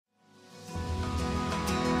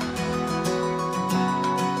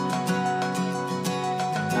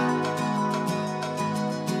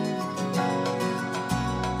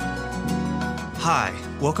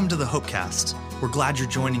Welcome to the Hopecast. We're glad you're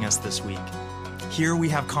joining us this week. Here we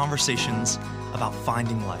have conversations about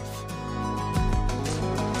finding life.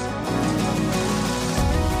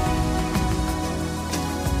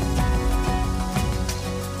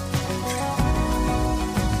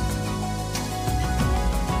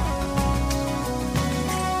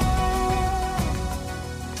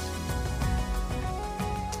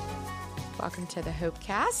 Welcome to the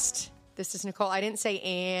Hopecast. This is Nicole. I didn't say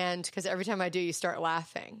 "and" because every time I do, you start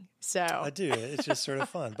laughing. So I do. It's just sort of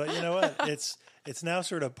fun. But you know what? It's now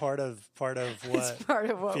sort of part of what it's part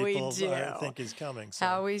of what we do. I think is coming. So.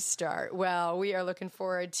 How we start. Well, we are looking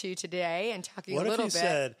forward to today and talking a little bit. What if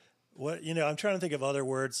you said? I'm trying to think of other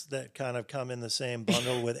words that kind of come in the same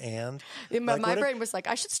bundle with "and." My brain was like,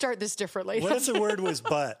 I should start this differently. What if the word was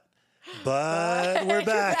 "but"? But we're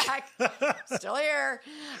back. Still here.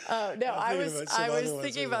 No, I was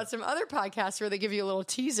thinking about some other podcasts where they give you a little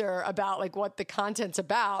teaser about like what the content's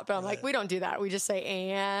about. But I'm like, we don't do that. We just say,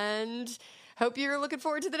 and hope you're looking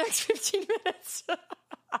forward to the next 15 minutes.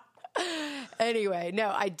 Anyway, no,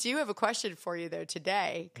 I do have a question for you though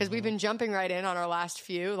today because we've been jumping right in on our last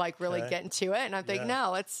few, like really getting to it. And I'm thinking,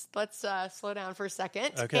 no, let's slow down for a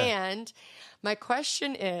second. Okay. And my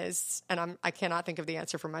question is, and I cannot think of the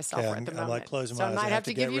answer for myself right at the moment. I'm like closing my so eyes. I might have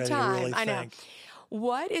to give you time. Really I know.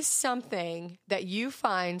 What is something that you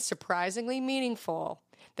find surprisingly meaningful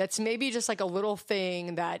that's maybe just like a little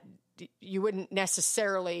thing that you wouldn't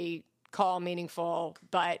necessarily call meaningful,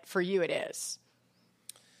 but for you it is?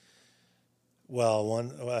 Well,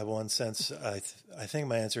 one sense, I think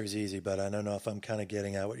my answer is easy, but I don't know if I'm kind of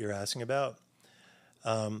getting at what you're asking about.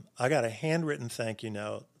 I got a handwritten thank you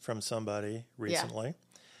note from somebody recently,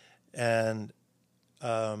 and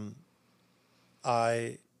I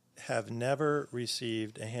have never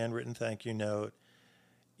received a handwritten thank you note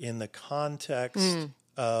in the context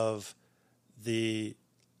of the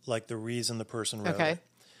reason the person wrote it.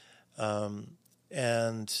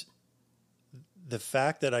 And the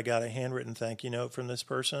fact that I got a handwritten thank you note from this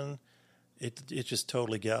person, it just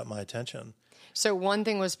totally got my attention. So one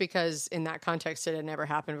thing was because in that context it had never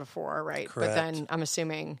happened before, right? Correct. But then I'm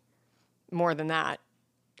assuming more than that.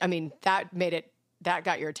 I mean, that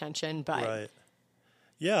got your attention, but right.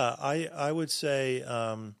 Yeah, I would say,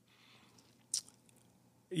 to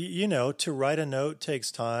write a note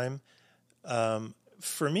takes time.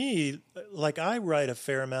 For me, like I write a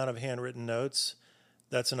fair amount of handwritten notes.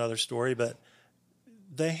 That's another story, but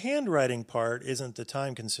the handwriting part isn't the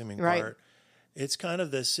time-consuming part. It's kind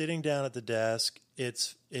of the sitting down at the desk.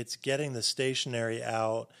 It's getting the stationery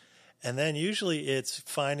out, and then usually it's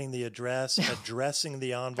finding the address, addressing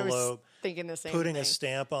the envelope, I was thinking the same putting thing. a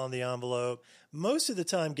stamp on the envelope. Most of the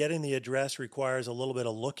time, getting the address requires a little bit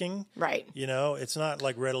of looking. Right. It's not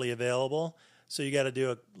like readily available, so you got to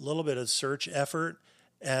do a little bit of search effort,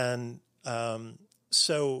 and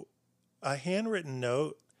so a handwritten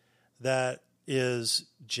note that is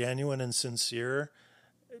genuine and sincere.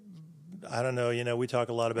 I don't know, we talk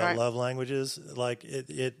a lot about love languages. Like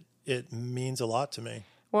it means a lot to me.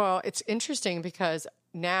 Well, it's interesting because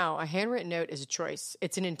now a handwritten note is a choice.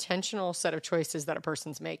 It's an intentional set of choices that a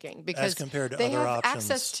person's making because as compared to they other have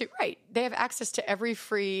options. They have access to every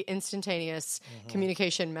free instantaneous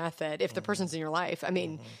communication method. If the person's in your life, I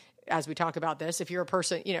mean, as we talk about this, if you're a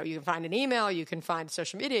person, you can find an email, you can find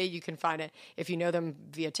social media, you can find it. If you know them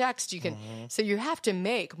via text, you can. So you have to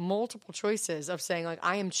make multiple choices of saying, like,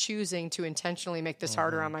 I am choosing to intentionally make this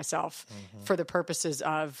harder on myself for the purposes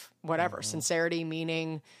of whatever, sincerity,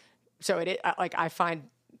 meaning. So I find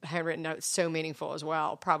handwritten notes so meaningful as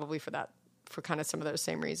well, probably for kind of some of those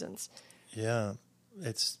same reasons. Yeah,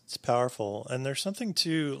 it's powerful. And there's something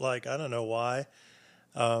to, like, I don't know why.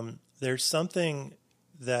 There's something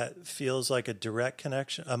that feels like a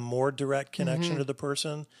more direct connection to the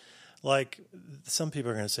person. Like some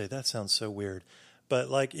people are going to say, that sounds so weird.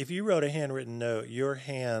 But like if you wrote a handwritten note, your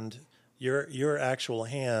actual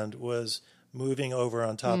hand was moving over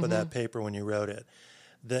on top of that paper when you wrote it.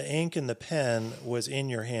 The ink and the pen was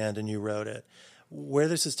in your hand and you wrote it. Where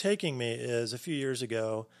this is taking me is a few years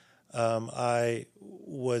ago, I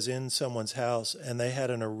was in someone's house and they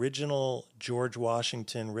had an original George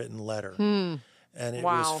Washington written letter. And it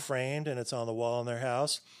was framed and it's on the wall in their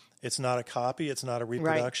house. It's not a copy. It's not a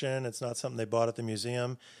reproduction. Right. It's not something they bought at the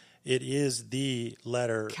museum. It is the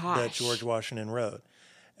letter that George Washington wrote.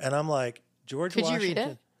 And I'm like, Washington. Could you read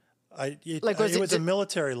it? It was a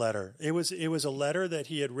military letter. It was a letter that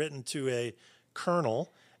he had written to a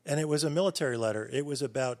colonel, And it was a military letter. It was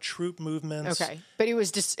about troop movements. Okay. But it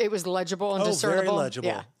was legible and discernible? Very legible.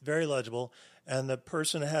 Yeah. Very legible. And the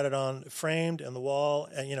person had it on framed in the wall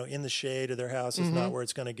and, in the shade of their house. It's not where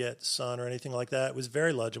it's going to get sun or anything like that. It was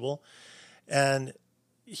very legible. And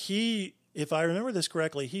he, if I remember this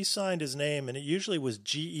correctly, he signed his name and it usually was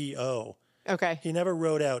GEO. Okay. He never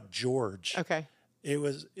wrote out George. Okay. It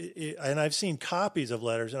was, and I've seen copies of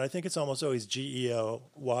letters, and I think it's almost always GEO,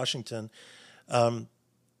 Washington.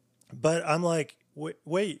 But I'm like,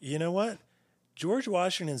 wait, you know what? George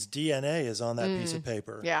Washington's DNA is on that piece of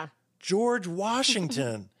paper. Yeah. George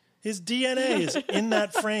Washington, his DNA is in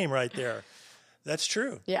that frame right there. That's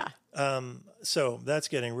true. Yeah. So that's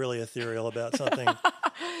getting really ethereal about something.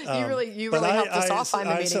 You really helped us all find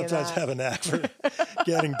the meaning of that. I sometimes have a knack for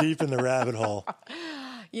getting deep in the rabbit hole.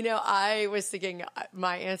 I was thinking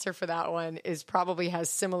my answer for that one is probably has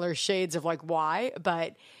similar shades of like why,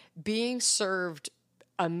 but being served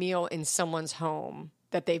a meal in someone's home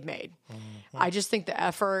that they've made. I just think the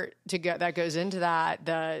effort that goes into that,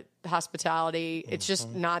 the hospitality, it's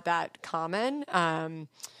just not that common.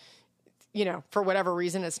 For whatever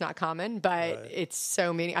reason, it's not common, but it's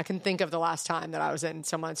so meaning. I can think of the last time that I was in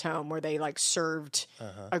someone's home where they like served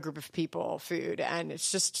a group of people food, and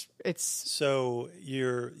it's. So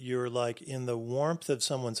you're like in the warmth of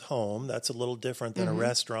someone's home. That's a little different than a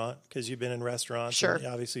restaurant because you've been in restaurants. Sure. And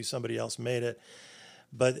obviously somebody else made it.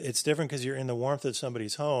 But it's different because you're in the warmth of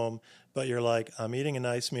somebody's home, but you're like, I'm eating a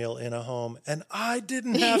nice meal in a home, and I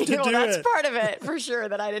didn't have to do it. That's part of it, for sure,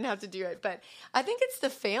 that I didn't have to do it. But I think it's the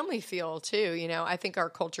family feel, too. I think our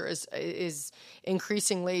culture is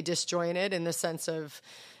increasingly disjointed in the sense of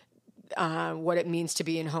what it means to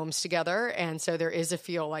be in homes together. And so there is a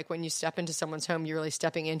feel like when you step into someone's home, you're really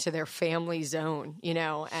stepping into their family zone,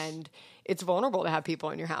 and it's vulnerable to have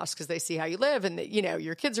people in your house because they see how you live and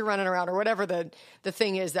your kids are running around or whatever the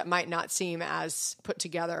thing is that might not seem as put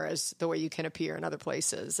together as the way you can appear in other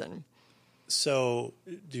places. And so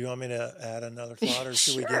do you want me to add another thought or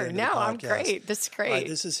should we get into the podcast? No, I'm great. This is great.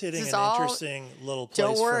 This is hitting an interesting little place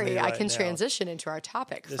Don't worry, for me right I can now. Transition into our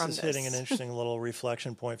topic This from is this. hitting an interesting little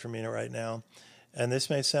reflection point for me right now. And this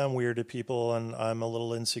may sound weird to people, and I'm a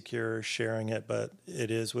little insecure sharing it, but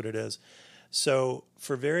it is what it is. So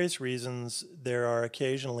for various reasons, there are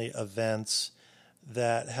occasionally events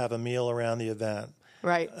that have a meal around the event.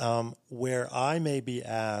 Right. Where I may be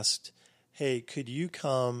asked, hey, could you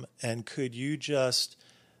come and could you just,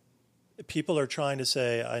 people are trying to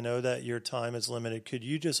say, I know that your time is limited. Could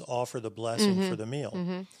you just offer the blessing for the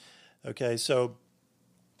meal? Okay, so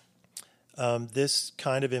this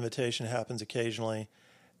kind of invitation happens occasionally.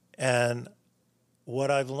 And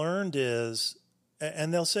what I've learned is,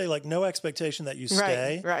 and they'll say like no expectation that you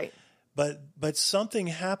stay. Right. But something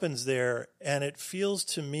happens there and it feels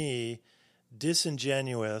to me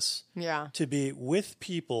disingenuous to be with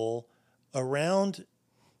people around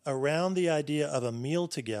the idea of a meal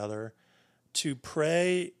together to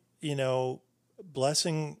pray,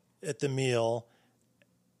 blessing at the meal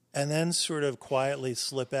and then sort of quietly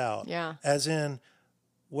slip out. Yeah. As in,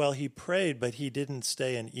 well, he prayed, but he didn't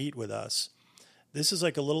stay and eat with us. This is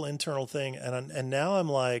like a little internal thing. And now I'm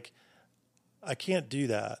like, I can't do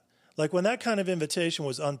that. Like when that kind of invitation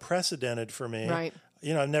was unprecedented for me, right.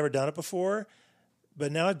 I've never done it before,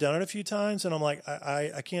 but now I've done it a few times and I'm like,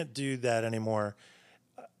 I can't do that anymore.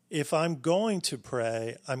 If I'm going to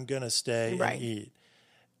pray, I'm going to stay and eat.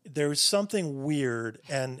 There's something weird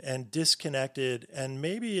and disconnected, and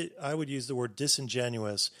maybe I would use the word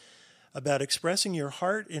disingenuous about expressing your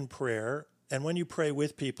heart in prayer. And when you pray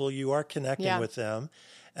with people, you are connecting with them.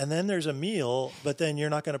 And then there's a meal, but then you're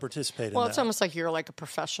not going to participate in that. Well, it's almost like you're like a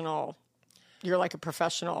professional. You're like a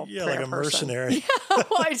professional prayer like a mercenary.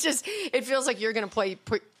 Well, it feels like you're going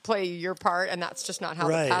to play your part, and that's just not how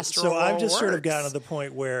the pastoral role works. So I've just works. sort of gotten to the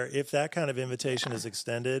point where if that kind of invitation is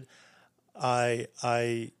extended, I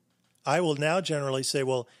will now generally say,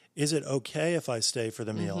 well, is it okay if I stay for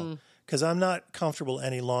the meal? Because I'm not comfortable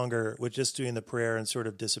any longer with just doing the prayer and sort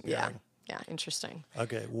of disappearing. Yeah, interesting.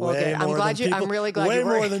 Okay, I'm really glad way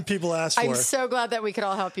more than people asked for. I'm so glad that we could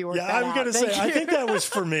all help you work that out. I'm going to say, I think that was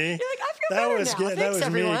for me. You're like, I feel better now. Thanks, that was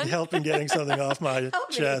everyone. me helping getting something off my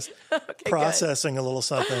chest, processing a little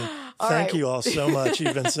something. Thank you all so much.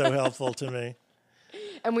 You've been so helpful to me.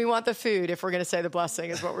 And we want the food if we're going to say the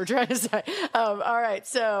blessing is what we're trying to say. All right.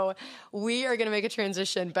 So we are going to make a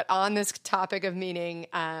transition, but on this topic of meaning,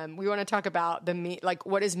 we want to talk about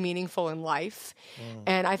what is meaningful in life.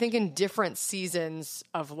 And I think in different seasons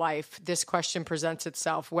of life, this question presents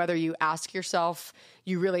itself, whether you ask yourself,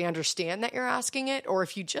 you really understand that you're asking it, or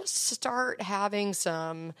if you just start having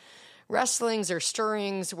some wrestlings or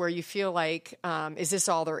stirrings where you feel like, is this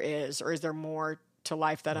all there is? Or is there more to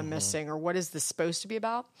life that I'm missing? Or what is this supposed to be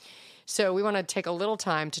about? So we want to take a little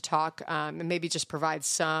time to talk and maybe just provide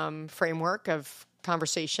some framework of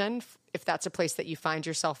conversation if that's a place that you find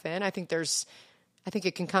yourself in. I think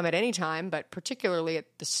it can come at any time, but particularly at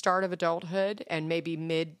the start of adulthood and maybe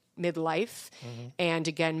midlife, and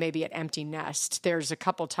again, maybe at empty nest. There's a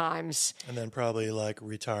couple times. And then probably like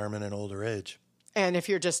retirement and older age. And if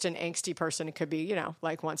you're just an angsty person, it could be,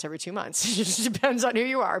 like once every 2 months. It just depends on who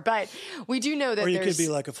you are. But we do know that Or you could be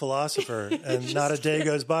like a philosopher and not a day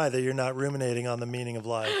goes by that you're not ruminating on the meaning of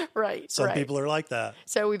life. Right. Some people are like that.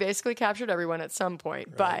 So we basically captured everyone at some point.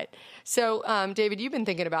 Right. But so, David, you've been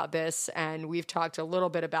thinking about this, and we've talked a little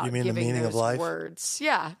bit about giving the meaning those of life? Words.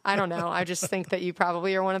 Yeah, I don't know. I just think that you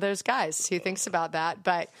probably are one of those guys who thinks about that.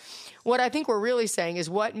 But what I think we're really saying is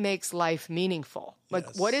what makes life meaningful?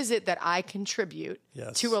 Like, what is it that I contribute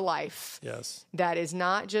to a life that is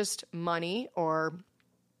not just money or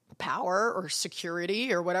power or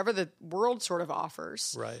security or whatever the world sort of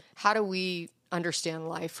offers? Right. How do we understand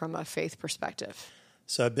life from a faith perspective?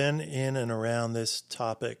 So I've been in and around this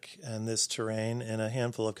topic and this terrain in a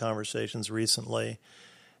handful of conversations recently,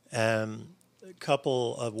 and a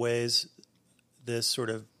couple of ways this sort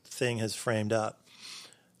of thing has framed up.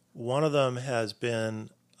 One of them has been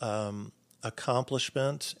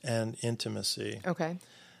accomplishment and intimacy.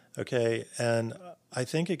 Okay, and I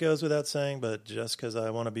think it goes without saying, but just because I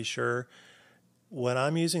want to be sure, when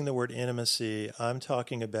I'm using the word intimacy, I'm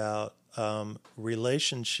talking about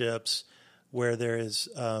relationships where there is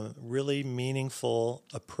really meaningful,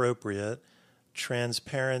 appropriate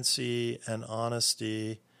transparency and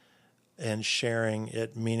honesty and sharing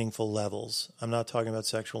at meaningful levels. I'm not talking about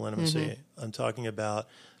sexual intimacy. I'm talking about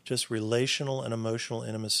just relational and emotional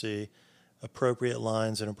intimacy, appropriate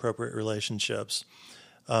lines and appropriate relationships.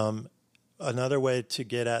 Another way to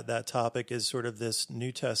get at that topic is sort of this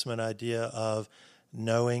New Testament idea of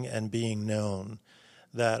knowing and being known,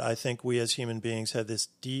 that I think we as human beings have this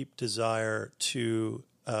deep desire to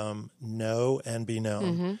know and be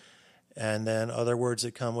known. And then other words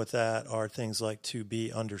that come with that are things like to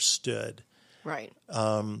be understood. Right.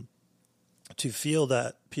 To feel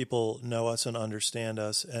that people know us and understand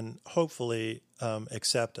us and hopefully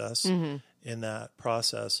accept us in that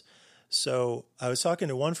process. So I was talking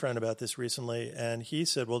to one friend about this recently, and he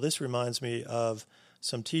said, well, this reminds me of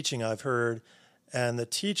some teaching I've heard, and the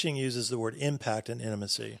teaching uses the word impact and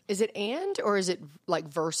intimacy. Is it and, or is it like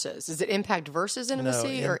versus? Is it impact versus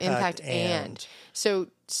intimacy, or impact and? So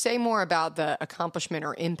say more about the accomplishment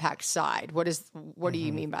or impact side. What do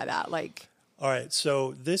you mean by that? Like, all right,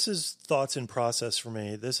 so this is thoughts in process for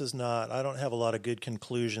me. This is not, I don't have a lot of good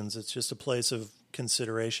conclusions. It's just a place of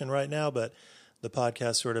consideration right now, but the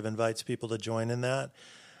podcast sort of invites people to join in that.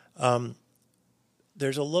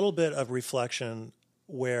 There's a little bit of reflection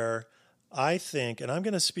where I think, and I'm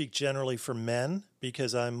going to speak generally for men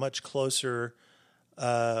because I'm much closer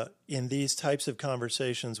in these types of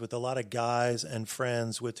conversations with a lot of guys and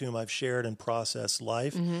friends with whom I've shared and processed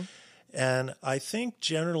life. And I think,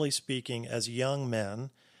 generally speaking, as young men,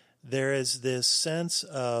 there is this sense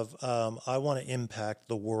of I want to impact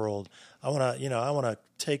the world. I want to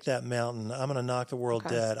take that mountain. I'm going to knock the world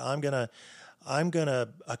dead. I'm going to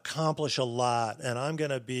accomplish a lot, and I'm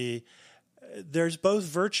going to be. There's both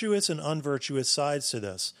virtuous and unvirtuous sides to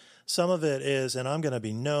this. Some of it is, and I'm going to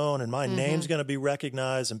be known, and my name's going to be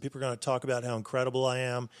recognized, and people are going to talk about how incredible I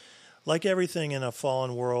am. Like everything in a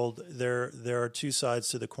fallen world, there are two sides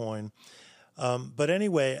to the coin. But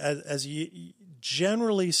anyway,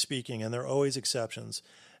 generally speaking, and there are always exceptions,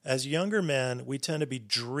 as younger men, we tend to be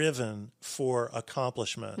driven for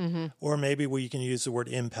accomplishment, or maybe we can use the word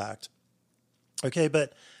impact. Okay,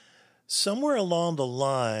 but somewhere along the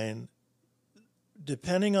line,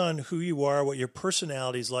 depending on who you are, what your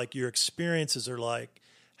personality is like, your experiences are like,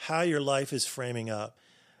 how your life is framing up,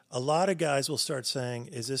 a lot of guys will start saying,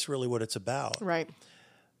 is this really what it's about? Right.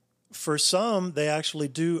 For some, they actually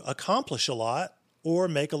do accomplish a lot or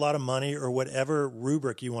make a lot of money or whatever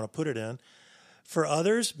rubric you want to put it in. For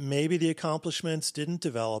others, maybe the accomplishments didn't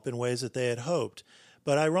develop in ways that they had hoped.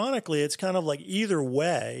 But ironically, it's kind of like either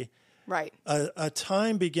way, right. A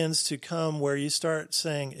time begins to come where you start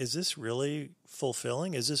saying, is this really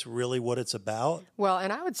fulfilling? Is this really what it's about? Well,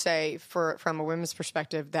 and I would say from a women's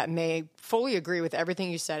perspective that may fully agree with everything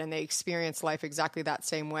you said and they experience life exactly that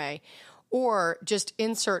same way, or just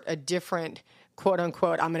insert a different quote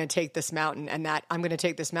unquote, I'm going to take this mountain, and that I'm going to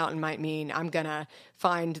take this mountain might mean I'm going to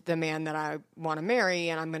find the man that I want to marry,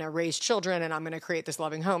 and I'm going to raise children, and I'm going to create this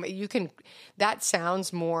loving home. That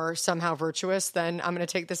sounds more somehow virtuous than I'm going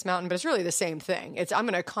to take this mountain, but it's really the same thing. It's I'm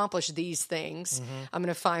going to accomplish these things. I'm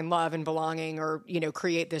going to find love and belonging, or,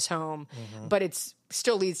 create this home, but it's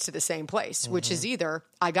still leads to the same place, which is either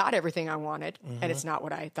I got everything I wanted and it's not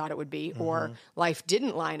what I thought it would be, or life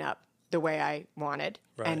didn't line up the way I wanted,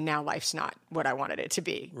 and now life's not what I wanted it to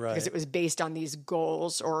be, because it was based on these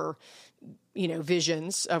goals or,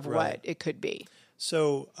 visions of what it could be.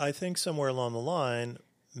 So I think somewhere along the line,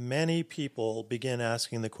 many people begin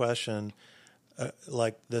asking the question,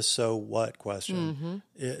 like the "so what" question.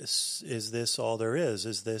 Is this all there is?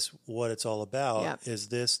 Is this what it's all about? Yep. Is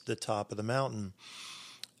this the top of the mountain?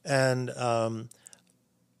 And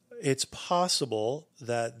it's possible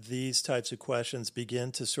that these types of questions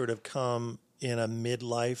begin to sort of come in a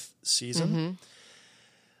midlife season.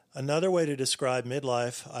 Another way to describe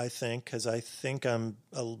midlife, I think, because I think I'm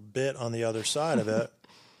a bit on the other side of it,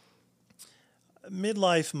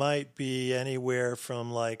 midlife might be anywhere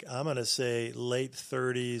from, like, I'm going to say late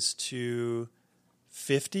 30s to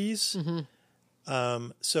 50s.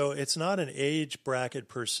 So it's not an age bracket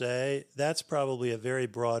per se. That's probably a very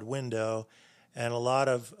broad window. And a lot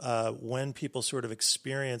of when people sort of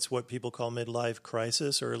experience what people call midlife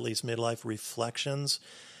crisis, or at least midlife reflections,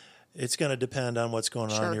 it's going to depend on what's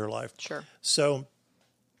going on in your life. Sure. So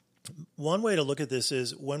one way to look at this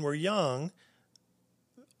is when we're young,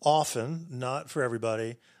 often, not for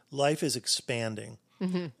everybody, life is expanding.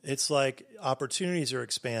 It's like opportunities are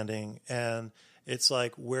expanding, and it's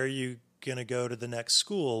like, where are you going to go to the next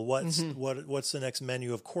school? What's the next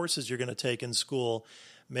menu of courses you're going to take in school?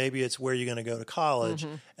 Maybe it's where you're going to go to college.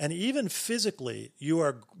 And even physically, you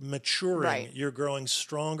are maturing. You're growing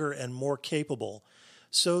stronger and more capable.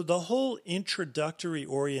 So the whole introductory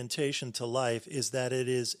orientation to life is that it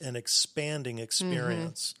is an expanding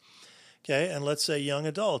experience. Okay, and let's say young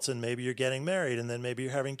adults, and maybe you're getting married, and then maybe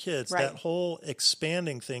you're having kids. That whole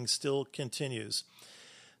expanding thing still continues.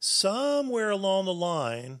 Somewhere along the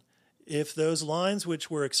line, if those lines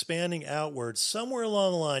which were expanding outwards, somewhere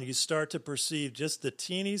along the line, you start to perceive just the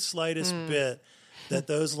teeny slightest bit that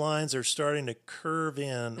those lines are starting to curve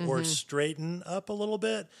in or straighten up a little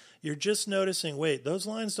bit, you're just noticing, wait, those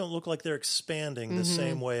lines don't look like they're expanding the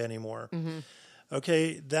same way anymore.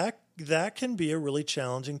 Okay, that can be a really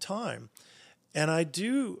challenging time. And I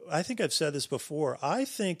think I've said this before, I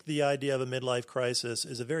think the idea of a midlife crisis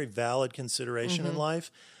is a very valid consideration in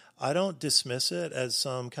life. I don't dismiss it as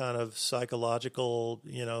some kind of psychological,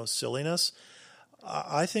 silliness.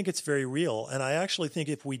 I think it's very real. And I actually think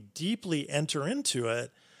if we deeply enter into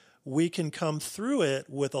it, we can come through it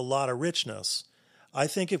with a lot of richness. I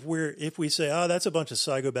think if we say, oh, that's a bunch of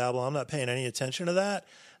psychobabble, I'm not paying any attention to that,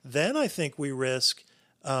 then I think we risk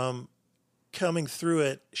coming through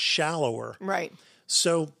it shallower. Right.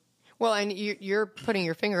 So, well, and you're putting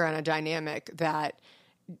your finger on a dynamic that,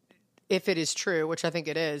 if it is true, which I think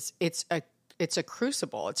it is, it's a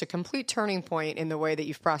crucible. It's a complete turning point in the way that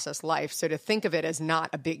you've processed life. So to think of it as not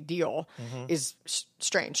a big deal is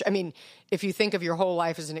strange. I mean, if you think of your whole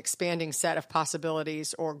life as an expanding set of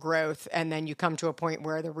possibilities or growth, and then you come to a point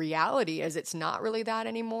where the reality is it's not really that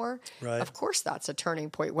anymore, of course that's a turning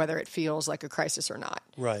point, whether it feels like a crisis or not.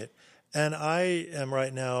 Right. And I am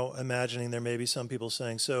right now imagining there may be some people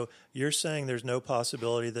saying, so you're saying there's no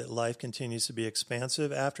possibility that life continues to be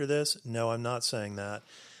expansive after this? No, I'm not saying that.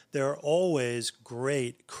 There are always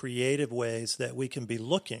great creative ways that we can be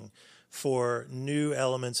looking for new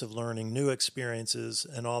elements of learning, new experiences,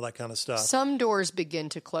 and all that kind of stuff. Some doors begin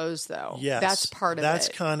to close, though. Yes. That's part of it. That's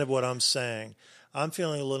kind of what I'm saying. I'm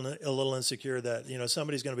feeling a little insecure that,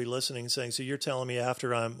 somebody's going to be listening and saying, so you're telling me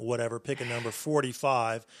after I'm pick a number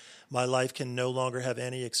 45, my life can no longer have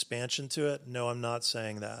any expansion to it? No, I'm not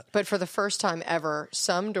saying that. But for the first time ever,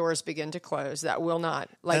 some doors begin to close that will not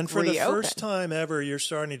reopen. And for the first time ever, you're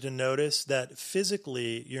starting to notice that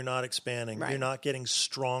physically you're not expanding. Right. You're not getting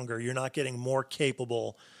stronger. You're not getting more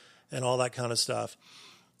capable and all that kind of stuff.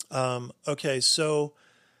 Okay, so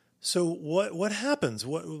what happens?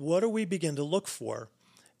 What do we begin to look for?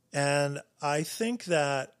 And I think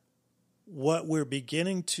that what we're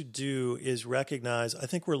beginning to do is recognize, I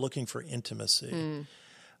think we're looking for intimacy,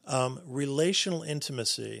 relational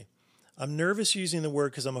intimacy. I'm nervous using the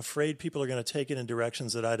word because I'm afraid people are going to take it in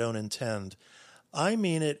directions that I don't intend. I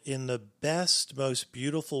mean it in the best, most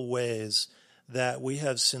beautiful ways, that we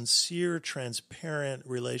have sincere, transparent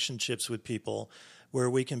relationships with people where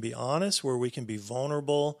we can be honest, where we can be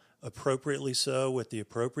vulnerable, appropriately so, with the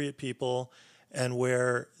appropriate people, and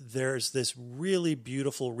where there's this really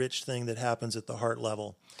beautiful, rich thing that happens at the heart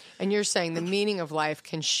level. And you're saying the meaning of life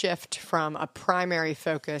can shift from a primary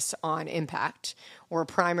focus on impact or a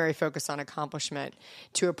primary focus on accomplishment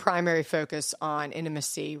to a primary focus on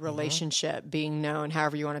intimacy, relationship, being known,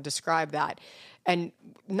 however you want to describe that. And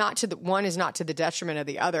one is not to the detriment of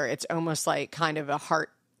the other. It's almost like kind of a heart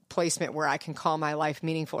placement where I can call my life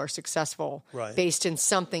meaningful or successful based in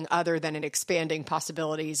something other than an expanding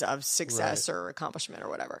possibilities of success or accomplishment or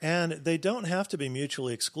whatever. And they don't have to be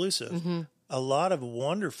mutually exclusive. A lot of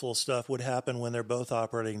wonderful stuff would happen when they're both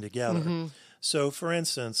operating together. So, for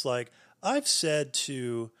instance, like I've said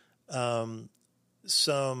to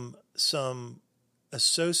some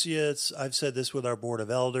associates, I've said this with our board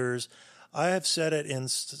of elders, I have said it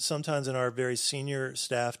sometimes in our very senior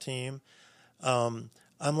staff team.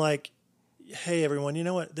 I'm like, hey, everyone, you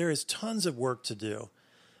know what? There is tons of work to do.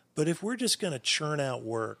 But if we're just going to churn out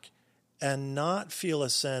work and not feel a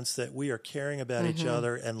sense that we are caring about each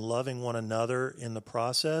other and loving one another in the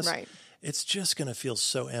process, it's just going to feel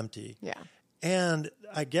so empty. Yeah. And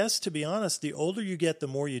I guess, to be honest, the older you get, the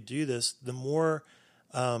more you do this, the more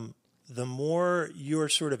you're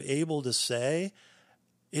sort of able to say,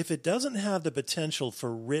 if it doesn't have the potential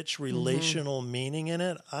for rich relational meaning in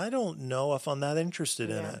it, I don't know if I'm that interested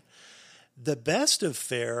in it. The best of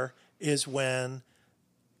FAIR is when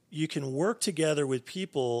you can work together with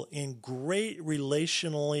people in great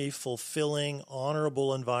relationally fulfilling,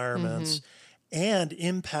 honorable environments, and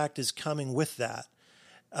impact is coming with that.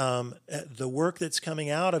 The work that's coming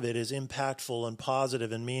out of it is impactful and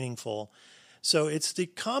positive and meaningful. So it's the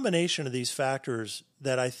combination of these factors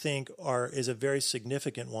that I think is a very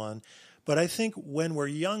significant one. But I think when we're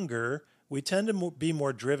younger, we tend to be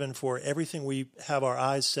more driven for everything we have our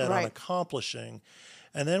eyes set on accomplishing.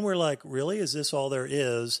 And then we're like, really, is this all there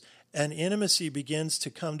is? And intimacy begins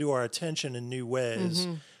to come to our attention in new ways.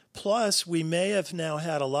 Plus, we may have now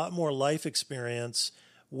had a lot more life experience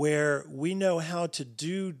where we know how to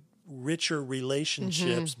do richer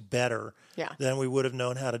relationships better than we would have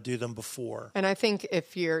known how to do them before. And I think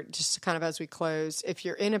if you're, just kind of as we close, if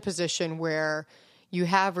you're in a position where you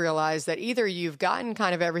have realized that either you've gotten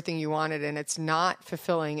kind of everything you wanted and it's not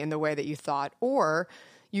fulfilling in the way that you thought, or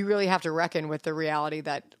you really have to reckon with the reality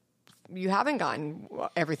that you haven't gotten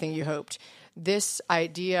everything you hoped. This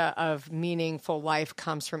idea of meaningful life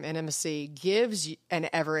comes from intimacy, gives an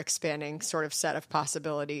ever-expanding sort of set of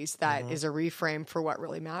possibilities that is a reframe for what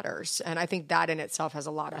really matters. And I think that in itself has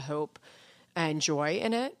a lot of hope and joy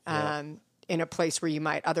in it, in a place where you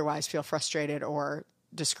might otherwise feel frustrated or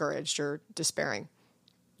discouraged or despairing.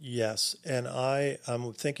 Yes, and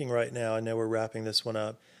I'm thinking right now, I know we're wrapping this one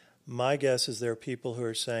up, my guess is there are people who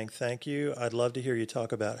are saying, thank you, I'd love to hear you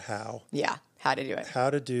talk about how. Yeah, how to do it. How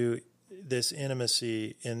to do this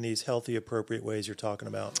intimacy in these healthy, appropriate ways you're talking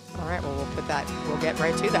about. All right, well, we'll get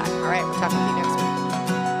right to that. All right, we'll talk with you next week.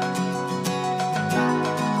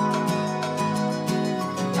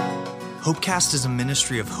 Hopecast is a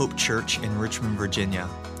ministry of Hope Church in Richmond, Virginia.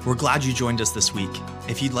 We're glad you joined us this week.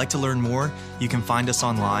 If you'd like to learn more, you can find us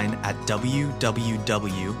online at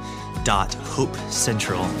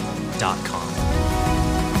www.hopecentral.com.